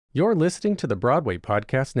You're listening to the Broadway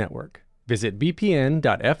Podcast Network. Visit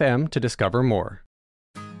bpn.fm to discover more.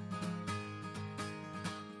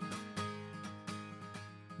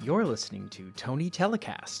 You're listening to Tony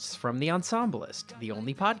Telecasts from The Ensemblist, the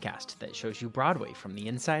only podcast that shows you Broadway from the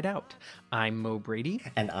inside out. I'm Mo Brady.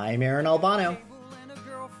 And I'm Aaron Albano. And a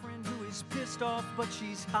girlfriend who is pissed off, but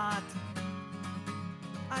she's hot.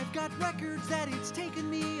 I've got records that it's taken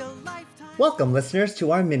me a lifetime. Welcome, listeners,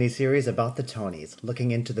 to our mini-series about the Tonys,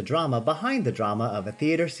 looking into the drama behind the drama of a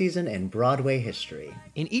theater season in Broadway history.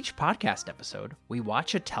 In each podcast episode, we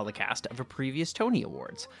watch a telecast of a previous Tony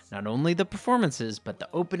Awards, not only the performances, but the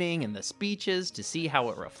opening and the speeches to see how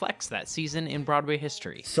it reflects that season in Broadway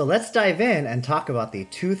history. So let's dive in and talk about the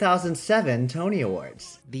 2007 Tony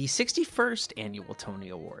Awards. The 61st Annual Tony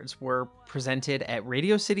Awards were presented at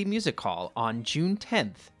Radio City Music Hall on June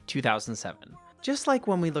 10th, 2007. Just like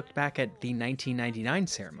when we looked back at the 1999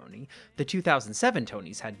 ceremony, the 2007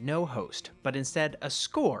 Tonys had no host, but instead a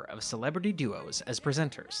score of celebrity duos as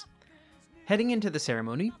presenters. Heading into the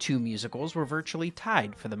ceremony, two musicals were virtually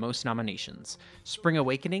tied for the most nominations, Spring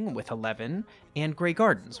Awakening with 11 and Grey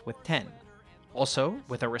Gardens with 10. Also,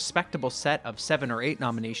 with a respectable set of 7 or 8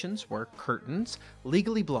 nominations were Curtains,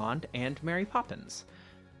 Legally Blonde, and Mary Poppins.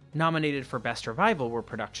 Nominated for Best Revival were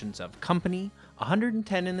productions of Company,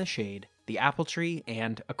 110 in the Shade, The Apple Tree,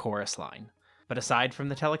 and A Chorus Line. But aside from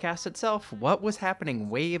the telecast itself, what was happening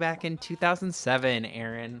way back in 2007,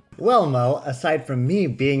 Aaron? Well, Mo, aside from me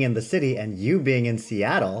being in the city and you being in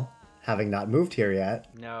Seattle, having not moved here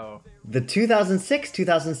yet, No. the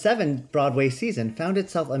 2006-2007 Broadway season found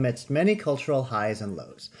itself amidst many cultural highs and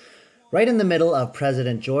lows. Right in the middle of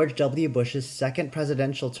President George W. Bush's second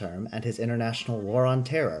presidential term and his international war on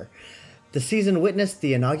terror, the season witnessed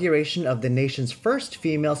the inauguration of the nation's first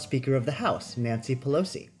female Speaker of the House, Nancy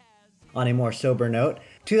Pelosi. On a more sober note,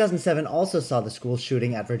 2007 also saw the school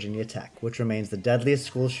shooting at Virginia Tech, which remains the deadliest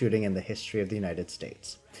school shooting in the history of the United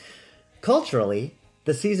States. Culturally,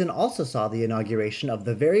 the season also saw the inauguration of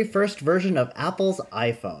the very first version of Apple's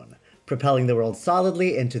iPhone, propelling the world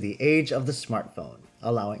solidly into the age of the smartphone,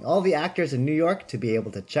 allowing all the actors in New York to be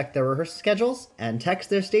able to check their rehearsal schedules and text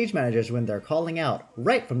their stage managers when they're calling out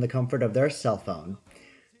right from the comfort of their cell phone.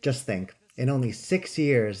 Just think, in only 6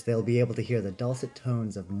 years, they'll be able to hear the dulcet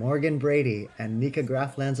tones of Morgan Brady and Nika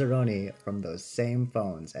Graf Lanzaroni from those same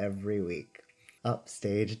phones every week.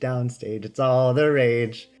 Upstage, downstage, it's all the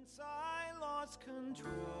rage. I lost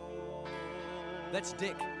control. That's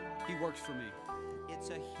Dick. He works for me. It's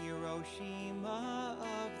a Hiroshima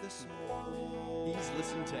of the soul. He's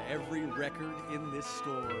listened to every record in this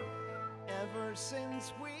store. Ever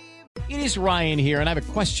since we... It is Ryan here, and I have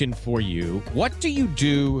a question for you. What do you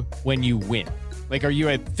do when you win? Like, are you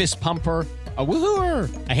a fist pumper, a woo-hooer,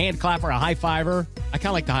 a hand clapper, a high fiver? I kind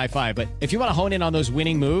of like the high five, but if you want to hone in on those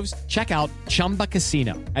winning moves, check out Chumba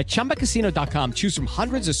Casino. At ChumbaCasino.com, choose from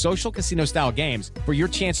hundreds of social casino-style games for your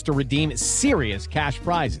chance to redeem serious cash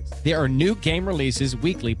prizes. There are new game releases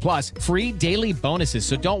weekly, plus free daily bonuses,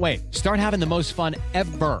 so don't wait. Start having the most fun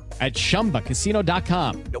ever at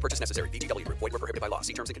ChumbaCasino.com. No purchase necessary. VGW Group. Void where prohibited by law.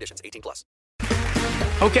 See terms and conditions. 18+.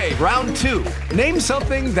 Okay, round 2. Name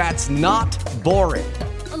something that's not boring.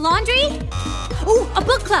 A laundry? Ooh, a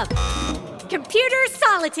book club. Computer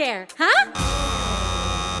solitaire,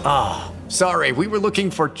 huh? Sorry, we were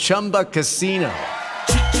looking for Chumba Casino.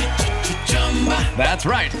 That's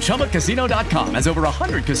right. ChumbaCasino.com has over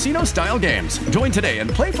 100 casino-style games. Join today and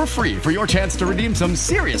play for free for your chance to redeem some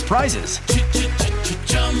serious prizes.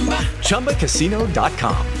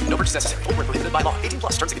 ChumbaCasino.com. No purchase necessary. Void where prohibited by law. 18+.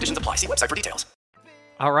 Terms and conditions apply. See website for details.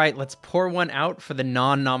 All right, let's pour one out for the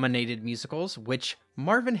non-nominated musicals, which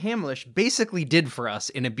Marvin Hamlish basically did for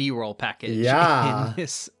us in a B-roll package in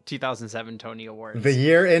this 2007 Tony Awards. The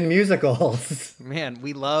year in musicals. Man,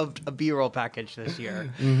 we loved a B-roll package this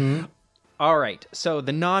year. All right, so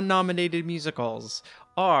the non-nominated musicals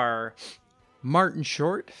are Martin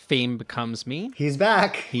Short, Fame Becomes Me. He's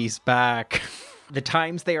back. He's back. The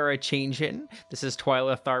Times They Are A-Changin'. This is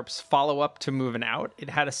Twyla Tharp's follow-up to Movin' Out. It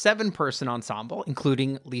had a 7-person ensemble,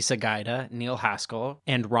 including Lisa Gaida, Neil Haskell,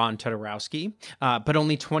 and Ron Todorowski, but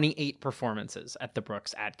only 28 performances at the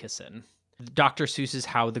Brooks Atkinson. Dr. Seuss's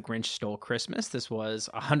How the Grinch Stole Christmas. This was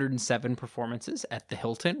 107 performances at the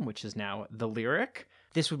Hilton, which is now the Lyric.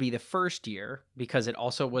 This would be the first year because it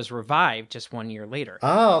also was revived just 1 year later.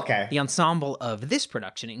 Oh, okay. The ensemble of this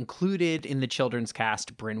production included in the children's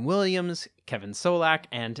cast Bryn Williams, Kevin Solak,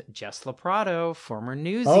 and Jess Laprado, former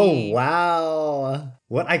Newsie. Oh, wow.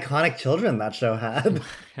 What iconic children that show had.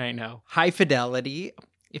 I know. High Fidelity,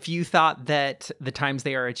 If you thought that The Times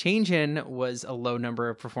They Are A-Changin' was a low number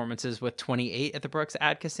of performances with 28 at the Brooks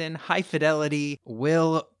Atkinson, High Fidelity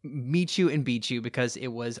will meet you and beat you because it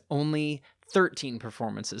was only 13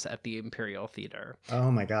 performances at the Imperial Theater. Oh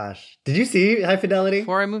my gosh. Did you see High Fidelity?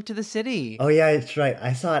 Before I moved to the city. Oh yeah, it's right.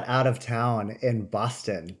 I saw it out of town in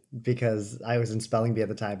Boston because I was in spelling bee at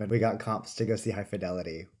the time and we got comps to go see High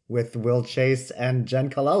Fidelity with Will Chase and Jen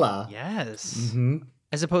Colella. Yes. Mm-hmm.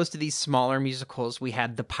 As opposed to these smaller musicals, we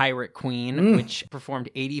had The Pirate Queen, which performed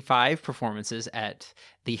 85 performances at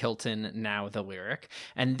the Hilton, now the Lyric.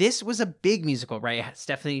 And this was a big musical, right?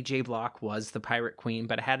 Stephanie J. Block was the Pirate Queen,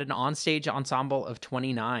 but it had an onstage ensemble of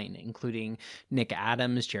 29, including Nick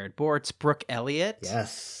Adams, Jared Bortz, Brooke Elliott,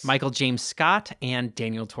 Yes, Michael James Scott, and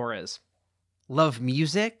Daniel Torres. Love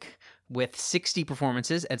Music, with 60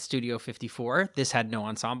 performances at Studio 54. This had no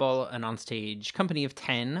ensemble, an onstage company of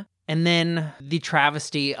 10. And then the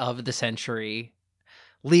travesty of the century,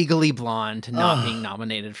 Legally Blonde, not being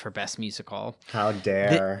nominated for Best Musical. How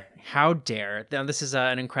dare. How dare. Now, this is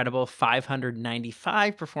an incredible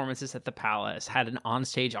 595 performances at the Palace, had an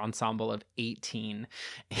onstage ensemble of 18.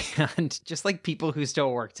 And just like people who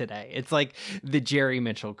still work today, it's like the Jerry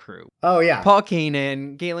Mitchell crew. Oh, yeah. Paul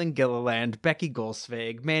Kanan, Galen Gilliland, Becky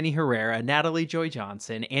Goldsvig, Manny Herrera, Natalie Joy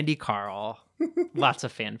Johnson, Andy Carl. Lots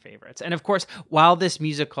of fan favorites. And of course, while this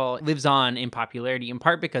musical lives on in popularity, in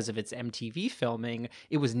part because of its MTV filming,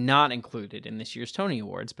 it was not included in this year's Tony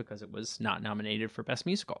Awards because it was not nominated for Best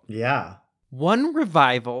Musical. Yeah. One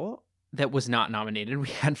revival that was not nominated, we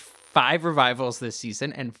had 5 revivals this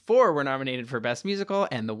season, and 4 were nominated for Best Musical,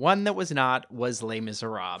 and the one that was not was Les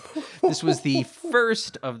Miserables. This was the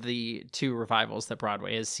first of the 2 revivals that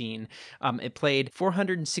Broadway has seen. It played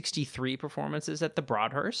 463 performances at the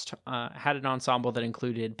Broadhurst, had an ensemble that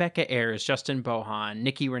included Becca Ayres, Justin Bohan,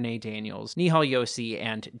 Nikki Renee Daniels, Nihal Yossi,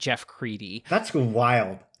 and Jeff Creedy. That's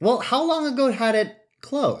wild. Well, how long ago had it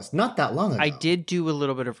closed? Not that long ago. I did do a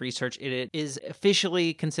little bit of research. It is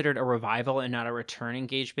officially considered a revival and not a return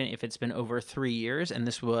engagement if it's been over 3 years, and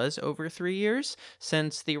this was over 3 years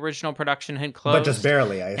since the original production had closed. But just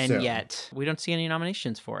barely, I assume. And yet, we don't see any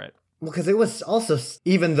nominations for it. Well, because it was also,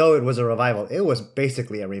 even though it was a revival, it was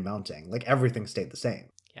basically a remounting. Like, everything stayed the same.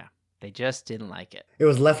 Yeah, they just didn't like it. It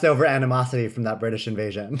was leftover animosity from that British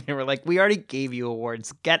invasion. They were like, we already gave you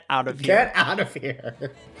awards. Get out of here. Get out of here.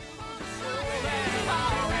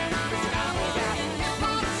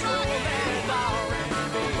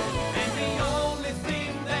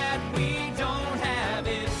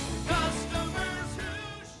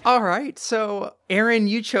 All right, so Aaron,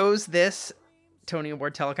 you chose this Tony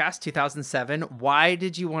Award telecast, 2007. Why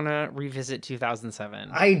did you want to revisit 2007?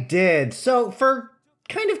 I did. So for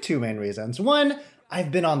kind of 2 main reasons. One,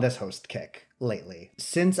 I've been on this host kick lately.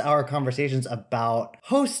 Since our conversations about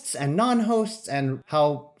hosts and non-hosts and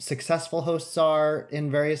how successful hosts are in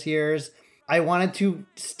various years, I wanted to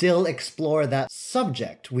still explore that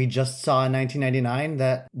subject. We just saw in 1999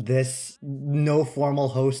 that this no formal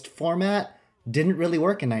host format didn't really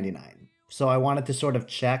work in 99. So I wanted to sort of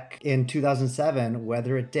check in 2007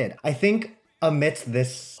 whether it did. I think amidst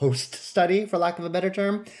this host study, for lack of a better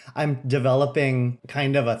term, I'm developing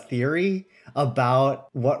kind of a theory about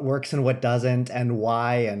what works and what doesn't and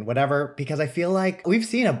why and whatever, because I feel like we've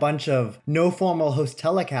seen a bunch of no formal host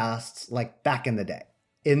telecasts like back in the day,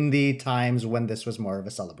 in the times when this was more of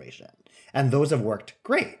a celebration. And those have worked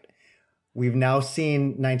great. We've now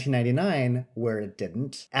seen 1999 where it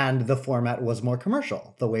didn't, and the format was more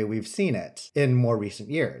commercial, the way we've seen it in more recent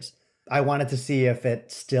years. I wanted to see if it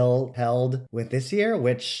still held with this year,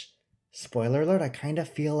 which, spoiler alert, I kind of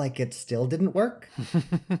feel like it still didn't work.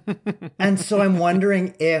 And so I'm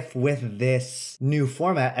wondering if with this new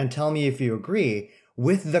format, and tell me if you agree,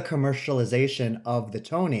 with the commercialization of the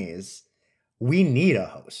Tonys, we need a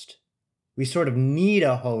host. We sort of need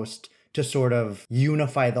a host to sort of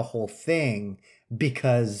unify the whole thing,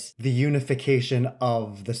 because the unification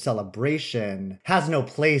of the celebration has no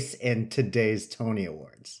place in today's Tony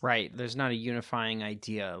Awards. Right. There's not a unifying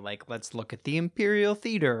idea. Like, let's look at the Imperial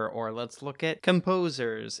Theater or let's look at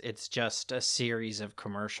composers. It's just a series of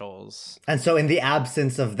commercials. And so in the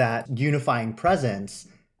absence of that unifying presence,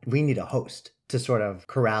 we need a host to sort of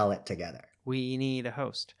corral it together. We need a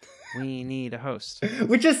host. We need a host.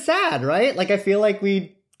 Which is sad, right? Like, I feel like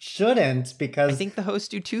we shouldn't, because I think the hosts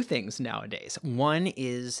do 2 things nowadays. One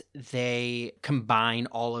is they combine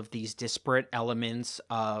all of these disparate elements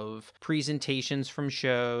of presentations from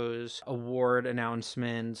shows, award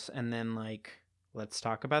announcements, and then like let's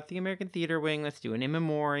talk about the American Theater Wing. Let's do an in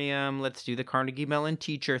memoriam. Let's do the Carnegie Mellon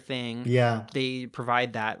teacher thing. Yeah. They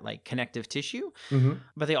provide that like connective tissue, Mm-hmm.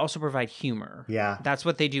 but they also provide humor. Yeah. That's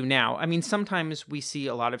what they do now. I mean, sometimes we see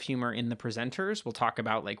a lot of humor in the presenters. We'll talk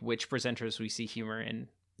about like which presenters we see humor in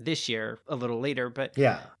this year a little later, but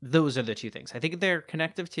Yeah. those are the two things. I think they're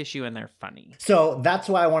connective tissue and they're funny. So that's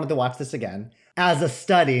why I wanted to watch this again. As a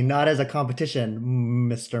study, not as a competition,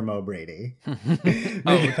 Mr. Mo Brady.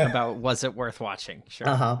 About was it worth watching? Sure.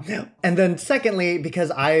 Uh-huh. And then secondly, because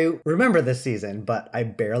I remember this season, but I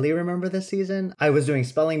barely remember this season. I was doing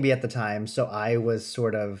spelling bee at the time, so I was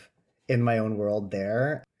sort of in my own world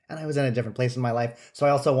there. And I was in a different place in my life. So I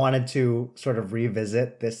also wanted to sort of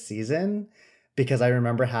revisit this season because I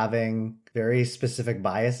remember having very specific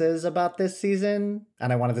biases about this season.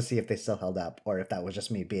 And I wanted to see if they still held up or if that was just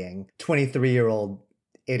me being 23-year-old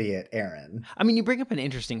idiot Aaron. I mean, you bring up an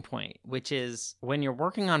interesting point, which is when you're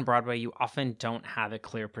working on Broadway, you often don't have a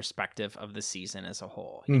clear perspective of the season as a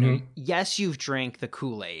whole. You know, yes, you've drank the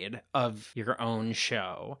Kool-Aid of your own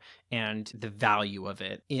show and the value of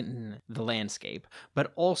it in the landscape,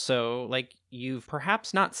 but also like you've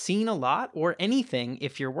perhaps not seen a lot or anything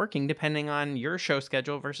if you're working depending on your show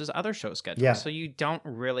schedule versus other show schedules. Yeah. So you don't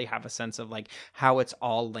really have a sense of like how it's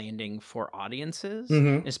all landing for audiences,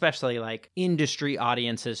 especially like industry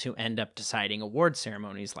audiences who end up deciding award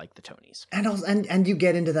ceremonies like the Tonys. And also, and you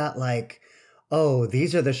get into that like, oh,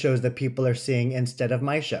 these are the shows that people are seeing instead of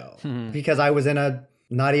my show. Because I was in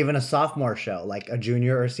not even a sophomore show, like a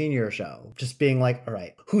junior or senior show. Just being like, all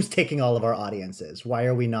right, who's taking all of our audiences? Why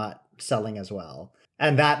are we not selling as well?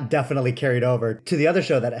 And that definitely carried over to the other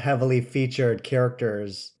show that heavily featured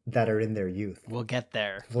characters that are in their youth. We'll get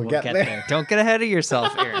there. We'll get there. Don't get ahead of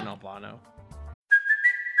yourself, Aaron Albano.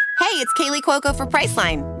 Hey, it's Kaylee Cuoco for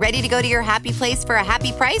Priceline. Ready to go to your happy place for a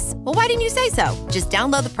happy price? Well, why didn't you say so? Just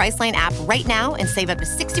download the Priceline app right now and save up to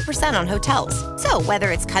 60% on hotels. So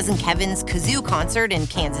whether it's Cousin Kevin's Kazoo Concert in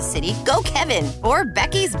Kansas City, go Kevin, or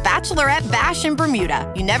Becky's Bachelorette Bash in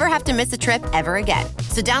Bermuda, you never have to miss a trip ever again.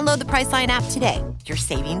 So download the Priceline app today. Your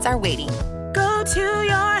savings are waiting. Go to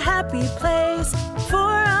your happy place for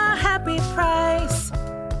a happy price.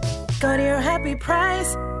 Go to your happy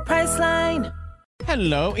price, Priceline.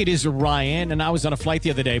 Hello, it is Ryan, and I was on a flight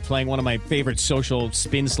the other day playing one of my favorite social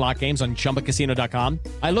spin slot games on ChumbaCasino.com.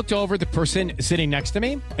 I looked over at the person sitting next to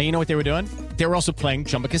me, and you know what they were doing? They were also playing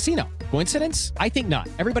Chumba Casino. Coincidence? I think not.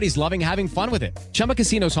 Everybody's loving having fun with it. Chumba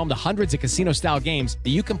Casino is home to hundreds of casino-style games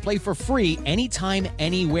that you can play for free anytime,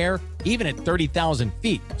 anywhere, even at 30,000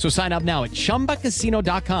 feet. So sign up now at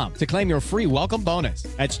ChumbaCasino.com to claim your free welcome bonus.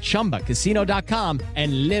 That's ChumbaCasino.com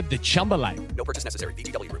and live the Chumba life. No purchase necessary.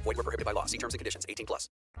 VGW Group. Void where prohibited by law. See terms and conditions. 18+.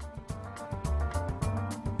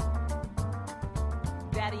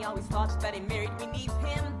 Daddy always thought that he married beneath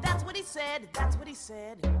him. That's what he said. That's what he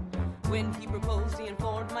said. When he proposed, he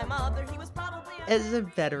informed my mother he was probably... As a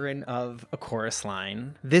veteran of A Chorus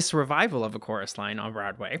Line, this revival of A Chorus Line on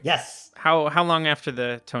Broadway. Yes. How long after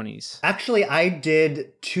the Tonys? Actually, I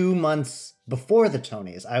did 2 months before the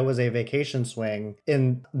Tonys. I was a vacation swing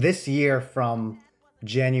in this year from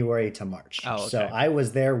January to March. Oh, okay. So I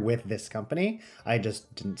was there with this company. I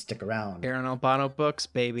just didn't stick around. Aaron Albano books,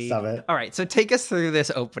 baby. Love it. All right, so take us through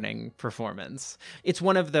this opening performance. It's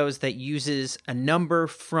one of those that uses a number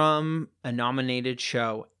from a nominated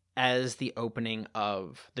show as the opening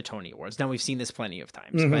of the Tony Awards. Now, we've seen this plenty of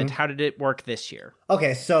times, but how did it work this year?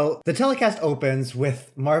 Okay, so the telecast opens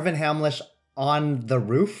with Marvin Hamlish on the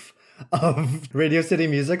roof of Radio City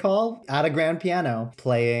Music Hall at a grand piano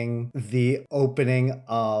playing the opening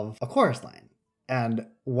of A Chorus Line. And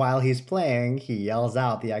while he's playing, he yells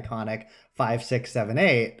out the iconic 5, 6, 7,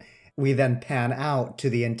 8. We then pan out to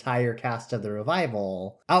the entire cast of the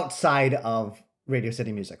revival outside of Radio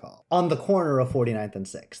City Music Hall on the corner of 49th and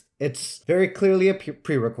 6th. It's very clearly a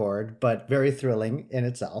pre-record, but very thrilling in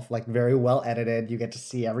itself, like very well edited. You get to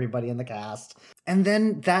see everybody in the cast. And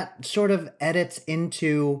then that sort of edits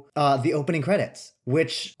into the opening credits,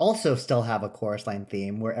 which also still have a Chorus Line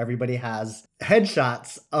theme where everybody has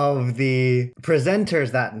headshots of the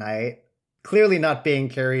presenters that night, clearly not being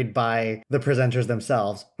carried by the presenters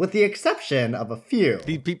themselves, with the exception of a few.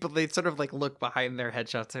 The people, they sort of like look behind their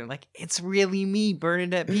headshots and are like, it's really me,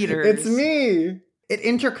 Bernadette Peters. It's me. It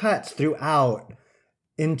intercuts throughout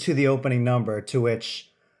into the opening number, to which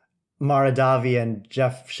Mara Davi and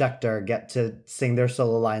Jeff Schechter get to sing their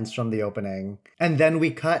solo lines from the opening. And then we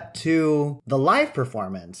cut to the live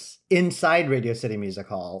performance inside Radio City Music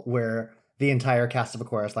Hall, where the entire cast of A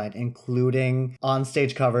Chorus Line, including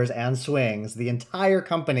on-stage covers and swings, the entire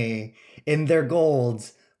company in their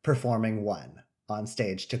golds performing One on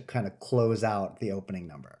stage to kind of close out the opening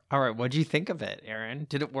number. All right, what'd you think of it, Aaron?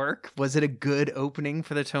 Did it work? Was it a good opening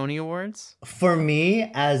for the Tony Awards? For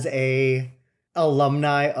me, as a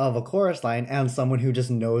alumni of a chorus line and someone who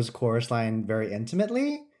just knows chorus line very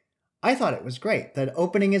intimately, I thought it was great. The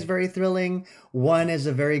opening is very thrilling. One is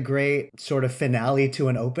a very great sort of finale to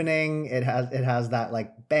an opening. It has that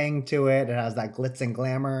like bang to it. It has that glitz and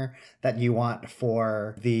glamour that you want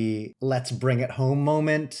for the let's bring it home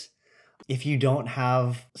moment. If you don't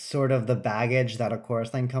have sort of the baggage that a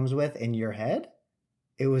chorus line comes with in your head,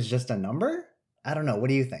 it was just a number. I don't know. What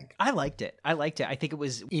do you think? I liked it. I think it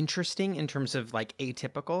was interesting in terms of like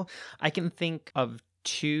atypical. I can think of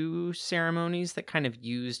 2 ceremonies that kind of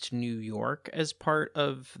used New York as part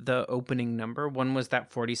of the opening number. One was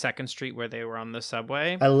that 42nd Street where they were on the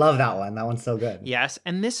subway. I love that one. That one's so good. Yes,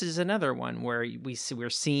 and this is another one where we're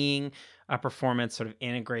seeing a performance sort of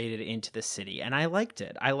integrated into the city, and I liked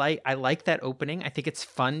it. I like that opening. I think it's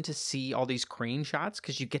fun to see all these crane shots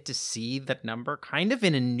because you get to see that number kind of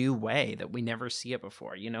in a new way that we never see it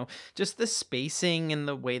before. You know, just the spacing and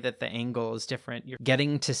the way that the angle is different. You're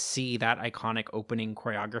getting to see that iconic opening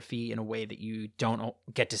choreography in a way that you don't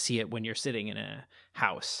get to see it when you're sitting in a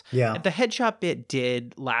house. Yeah. The headshot bit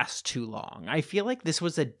did last too long. I feel like this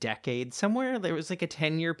was a decade somewhere. There was like a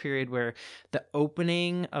 10-year period where the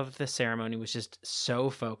opening of the ceremony was just so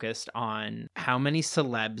focused on how many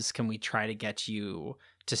celebs can we try to get you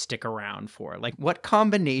to stick around for? Like, what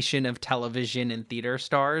combination of television and theater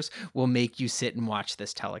stars will make you sit and watch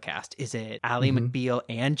this telecast? Is it Ally McBeal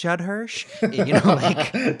and Judd Hirsch? You know,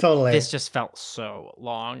 like, totally. This just felt so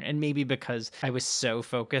long. And maybe because I was so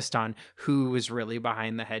focused on who was really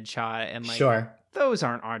behind the headshot and like, sure, those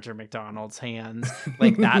aren't Audra McDonald's hands,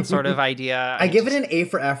 like that sort of idea. I give it an A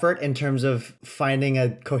for effort in terms of finding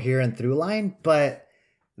a coherent through line, but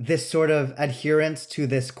this sort of adherence to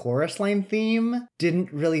this chorus line theme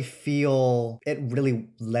didn't really feel it really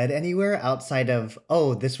led anywhere outside of,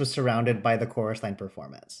 oh, this was surrounded by the chorus line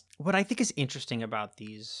performance. What I think is interesting about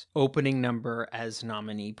these opening number as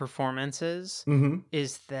nominee performances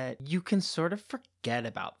is that you can sort of forget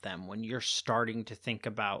about them when you're starting to think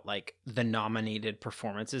about like the nominated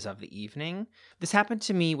performances of the evening. This happened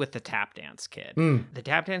to me with the Tap Dance Kid. The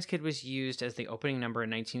Tap Dance Kid was used as the opening number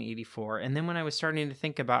in 1984. And then when I was starting to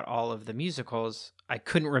think about all of the musicals, I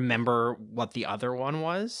couldn't remember what the other one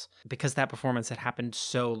was because that performance had happened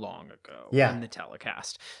so long ago in the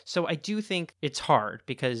telecast. So I do think it's hard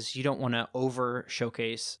because you don't want to over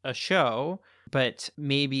showcase a show, but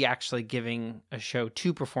maybe actually giving a show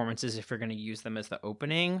 2 performances if you're going to use them as the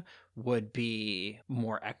opening would be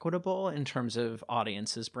more equitable in terms of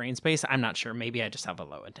audience's brain space. I'm not sure. Maybe I just have a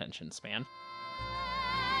low attention span.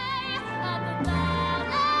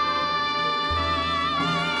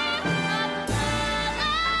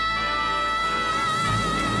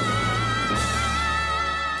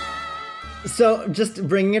 So just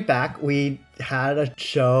bringing it back, we had a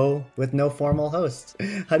show with no formal host.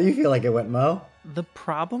 How do you feel like it went, Mo? The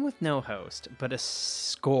problem with no host, but a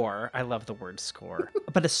score, I love the word score,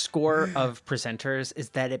 but a score of presenters is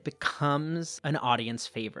that it becomes an audience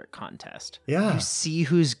favorite contest. Yeah. You see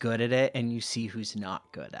who's good at it and you see who's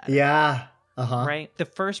not good at it. Yeah. Right? The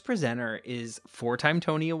first presenter is 4-time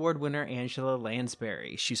Tony Award winner Angela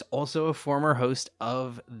Lansbury. She's also a former host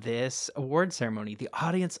of this award ceremony. The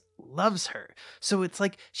audience loves her. So it's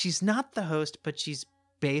like she's not the host, but she's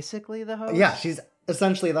basically the host. Yeah, she's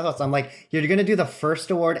essentially the host. I'm like, you're going to do the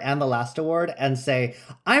first award and the last award and say,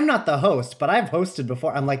 I'm not the host, but I've hosted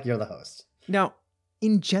before. I'm like, you're the host. Now,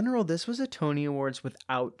 in general, this was a Tony Awards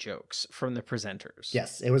without jokes from the presenters.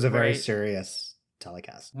 Yes, it was a very serious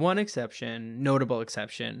telecast. One exception, notable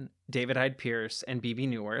exception, David Hyde Pierce and BB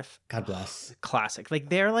Newirth. God bless. Classic. Like,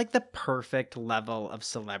 they're like the perfect level of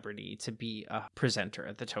celebrity to be a presenter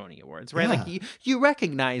at the Tony Awards, right? Yeah. Like, you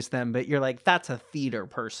recognize them, but you're like, that's a theater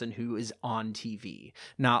person who is on TV.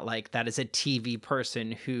 Not like that is a TV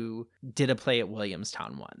person who did a play at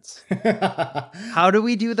Williamstown once. How do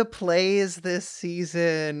we do the plays this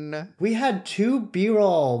season? We had 2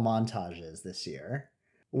 B-roll montages this year.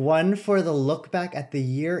 One for the look back at the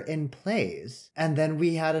year in plays, and then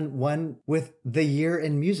we had one with the year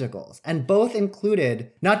in musicals. And both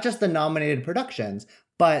included not just the nominated productions,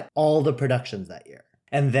 but all the productions that year.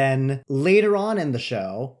 And then later on in the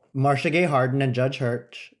show, Marcia Gay Harden and Judge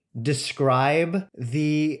Hirsch describe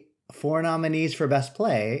the 4 nominees for Best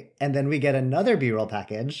Play, and then we get another B-roll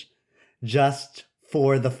package just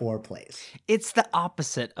for the 4 plays. It's the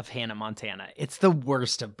opposite of Hannah Montana. It's the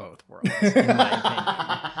worst of both worlds, in my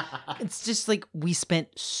opinion. It's just like we spent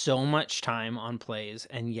so much time on plays,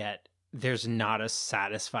 and yet there's not a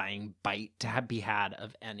satisfying bite to be had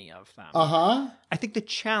of any of them. Uh-huh. I think the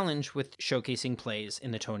challenge with showcasing plays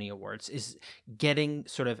in the Tony Awards is getting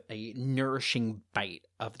sort of a nourishing bite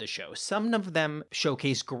of the show. Some of them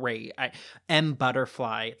showcase great. M.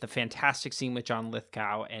 Butterfly, the fantastic scene with John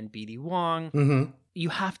Lithgow and B.D. Wong. Mm-hmm. You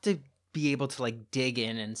have to be able to like dig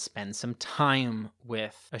in and spend some time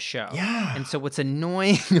with a show. Yeah. And so what's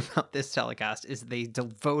annoying about this telecast is they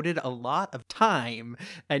devoted a lot of time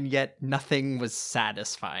and yet nothing was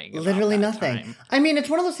satisfying. Literally nothing. Time. I mean, it's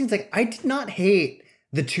one of those things like I did not hate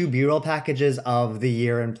the 2 B-roll packages of the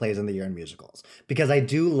year in plays and the year in musicals, because I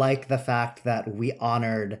do like the fact that we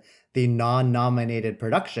honored the non-nominated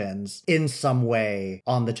productions in some way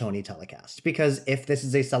on the Tony telecast. Because if this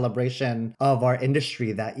is a celebration of our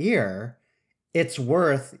industry that year, it's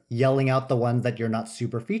worth yelling out the ones that you're not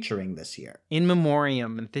super featuring this year. In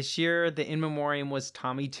Memoriam. This year, the In Memoriam was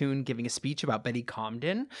Tommy Tune giving a speech about Betty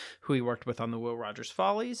Comden, who he worked with on the Will Rogers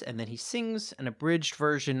Follies, and then he sings an abridged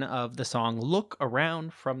version of the song Look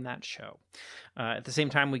Around from that show. At the same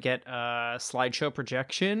time, we get a slideshow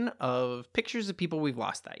projection of pictures of people we've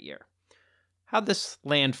lost that year. How'd this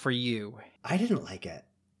land for you? I didn't like it.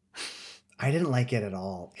 I didn't like it at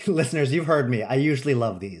all. Listeners, you've heard me. I usually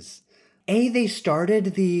love these. They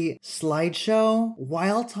started the slideshow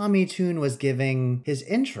while Tommy Tune was giving his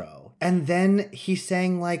intro. And then he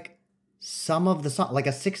sang like some of the song, like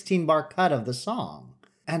a 16-bar cut of the song.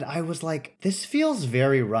 And I was like, this feels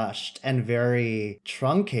very rushed and very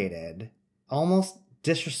truncated, almost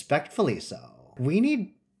disrespectfully so. We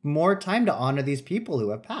need more time to honor these people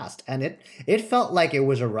who have passed. And it felt like it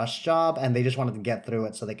was a rush job and they just wanted to get through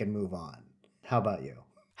it so they can move on. How about you?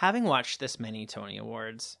 Having watched this many Tony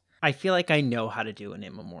Awards, I feel like I know how to do an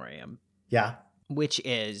In Memoriam. Yeah. Which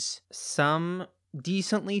is some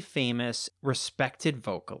decently famous, respected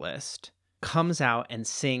vocalist comes out and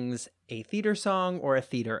sings a theater song or a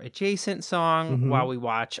theater adjacent song while we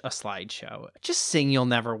watch a slideshow. Just sing You'll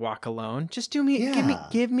Never Walk Alone. Just give me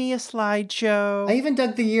a slideshow. I even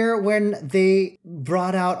dug the year when they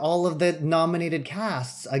brought out all of the nominated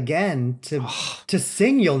casts again to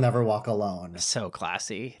sing You'll Never Walk Alone. So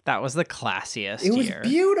classy. That was the classiest year. It was year.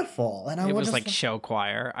 Beautiful. And it was like show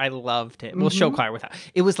choir. I loved it. Well, show choir without.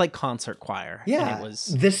 It was like concert choir. Yeah. And it was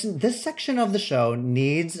this section of the show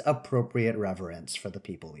needs appropriate reverence for the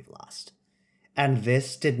people we've lost. And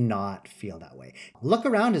this did not feel that way. Look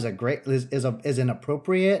Around is an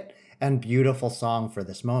appropriate and beautiful song for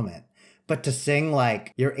this moment. But to sing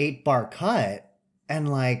like your 8-bar cut and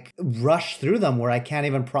like rush through them where I can't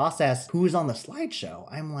even process who's on the slideshow,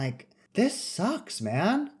 I'm like, this sucks,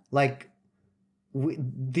 man. Like,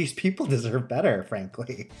 these people deserve better,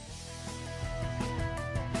 frankly.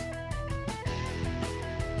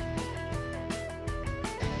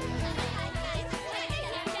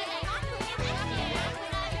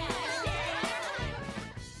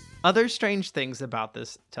 Other strange things about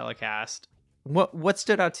this telecast. What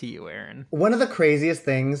stood out to you, Aaron? One of the craziest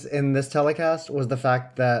things in this telecast was the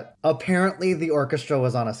fact that apparently the orchestra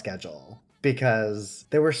was on a schedule because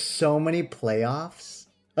there were so many playoffs.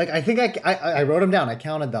 Like, I think I wrote them down. I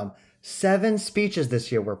counted them. 7 speeches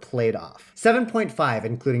this year were played off. 7.5,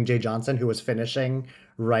 including Jay Johnson, who was finishing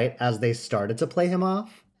right as they started to play him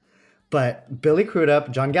off. But Billy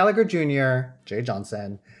Crudup, John Gallagher Jr., Jay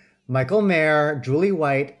Johnson, Michael Mayer, Julie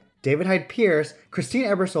White, David Hyde Pierce, Christine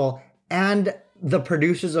Ebersole, and the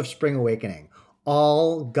producers of Spring Awakening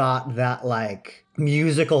all got that like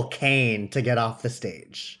musical cane to get off the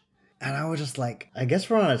stage. And I was just like, I guess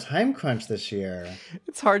we're on a time crunch this year.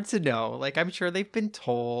 It's hard to know. Like, I'm sure they've been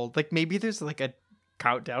told. Like, maybe there's like a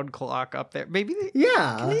countdown clock up there. Maybe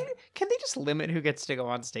can they just limit who gets to go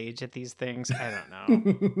on stage at these things? I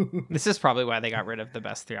don't know. This is probably why they got rid of the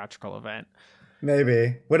best theatrical event.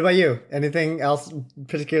 Maybe. What about you? Anything else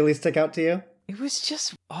particularly stick out to you? It was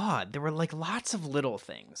just odd. There were like lots of little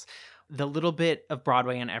things. The little bit of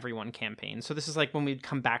Broadway on Everyone campaign. So this is like when we'd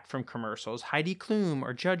come back from commercials, Heidi Klum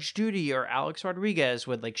or Judge Judy or Alex Rodriguez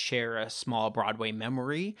would like share a small Broadway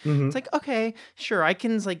memory. It's like, okay, sure, I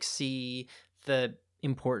can like see the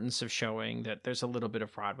importance of showing that there's a little bit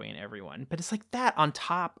of Broadway in Everyone. But it's like that on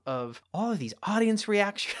top of all of these audience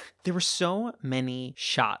reactions. There were so many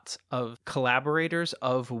shots of collaborators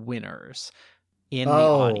of winners in the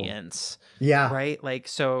audience. Yeah. Right? Like,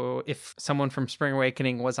 so if someone from Spring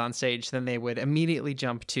Awakening was on stage, then they would immediately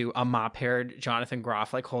jump to a mop-haired Jonathan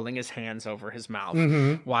Groff, like holding his hands over his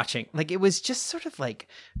mouth, watching. Like, it was just sort of like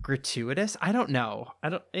gratuitous. I don't know.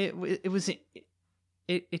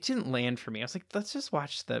 It didn't land for me. I was like, let's just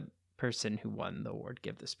watch the person who won the award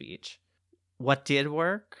give the speech. What did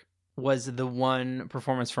work was the one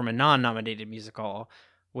performance from a non-nominated musical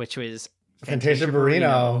which was Fantasia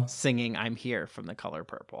Barrino singing I'm Here from The Color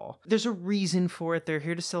Purple. There's a reason for it. They're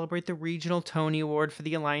here to celebrate the Regional Tony Award for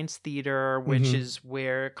the Alliance Theater, which is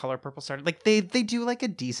where Color Purple started. Like they do like a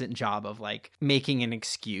decent job of like making an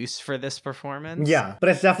excuse for this performance. Yeah, but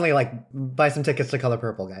it's definitely like buy some tickets to Color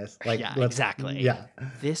Purple, guys. Like, yeah, exactly. Yeah.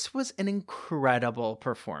 This was an incredible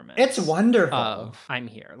performance. It's wonderful. Of I'm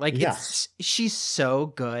Here. Like she's so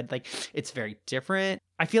good. Like it's very different.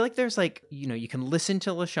 I feel like there's like, you know, you can listen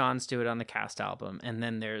to LaShawne's do it on the cast album, and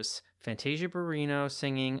then there's Fantasia Barrino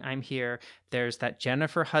singing I'm Here. There's that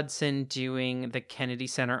Jennifer Hudson doing the Kennedy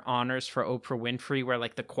Center honors for Oprah Winfrey, where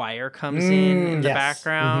like the choir comes in the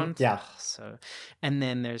background. Yeah. So, and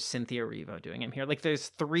then there's Cynthia Erivo doing I'm Here. Like there's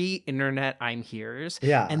 3 internet I'm Here's.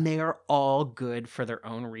 Yeah. And they are all good for their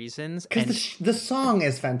own reasons. Because the song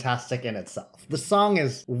is fantastic in itself. The song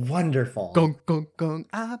is wonderful. Gong, gong, gong,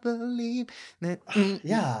 I believe that.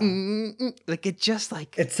 Yeah. Like it just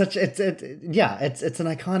like. It's such, it's an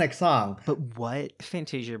iconic song. But what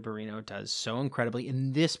Fantasia Barrino does so incredibly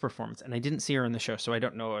in this performance, and I didn't see her in the show, so I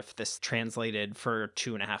don't know if this translated for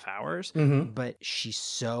 2.5 hours, but she's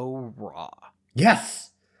so raw. Yes.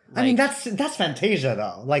 Like, I mean, that's Fantasia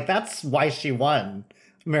though. Like that's why she won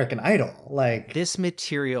American Idol. Like this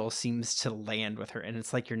material seems to land with her, and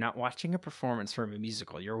it's like you're not watching a performance from a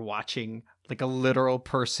musical. You're watching like a literal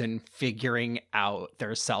person figuring out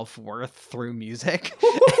their self-worth through music.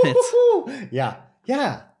 And it's yeah.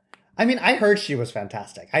 I mean, I heard she was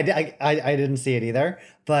fantastic. I didn't see it either,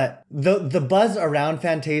 but the buzz around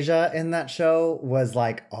Fantasia in that show was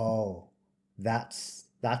like, oh, that's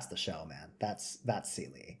the show, man. That's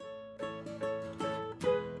Celie.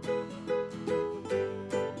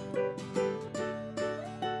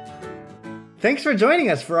 Thanks for joining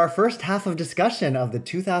us for our first half of discussion of the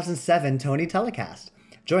 2007 Tony telecast.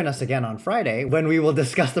 Join us again on Friday when we will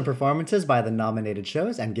discuss the performances by the nominated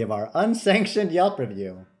shows and give our unsanctioned Yelp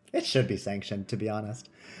review. It should be sanctioned, to be honest.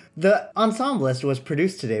 The Ensemblist was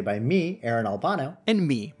produced today by me, Aaron Albano. And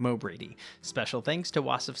me, Mo Brady. Special thanks to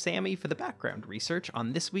Wasif Sami for the background research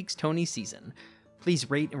on this week's Tony season. Please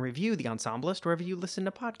rate and review The Ensemblist wherever you listen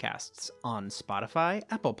to podcasts, on Spotify,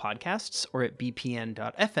 Apple Podcasts, or at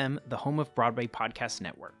bpn.fm, the home of Broadway Podcast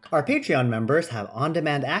Network. Our Patreon members have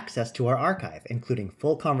on-demand access to our archive, including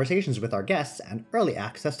full conversations with our guests and early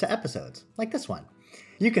access to episodes, like this one.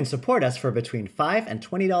 You can support us for between $5 and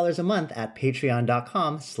 $20 a month at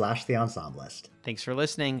patreon.com/theensemblist. Thanks for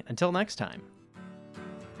listening. Until next time.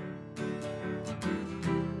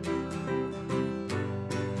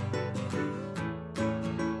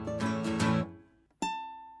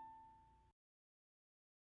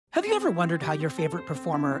 Have you ever wondered how your favorite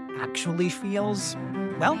performer actually feels?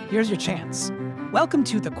 Well, here's your chance. Welcome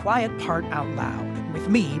to The Quiet Part Out Loud with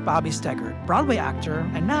me, Bobby Steggert, Broadway actor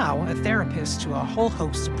and now a therapist to a whole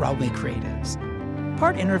host of Broadway creatives.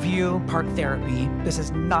 Part interview, part therapy, this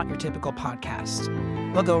is not your typical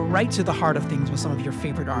podcast. We'll go right to the heart of things with some of your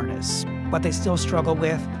favorite artists, what they still struggle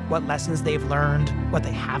with, what lessons they've learned, what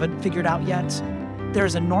they haven't figured out yet.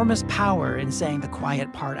 There's enormous power in saying the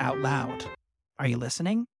quiet part out loud. Are you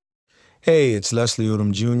listening? Hey, it's Leslie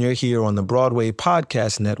Odom Jr. here on the Broadway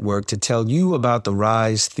Podcast Network to tell you about the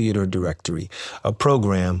Rise Theater Directory, a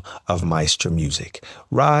program of Maestro Music.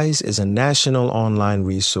 Rise is a national online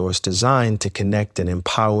resource designed to connect and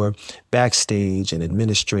empower backstage and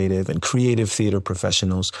administrative and creative theater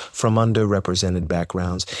professionals from underrepresented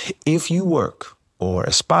backgrounds. If you work or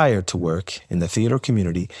aspire to work in the theater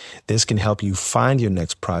community, this can help you find your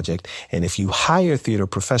next project. And if you hire theater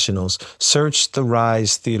professionals, search the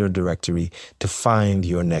Rise Theater Directory to find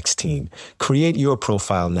your next team. Create your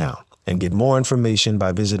profile now and get more information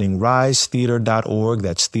by visiting risetheater.org.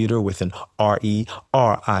 That's theater with an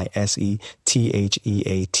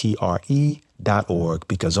RERISETHEATRE.org,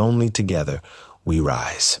 because only together we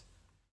rise.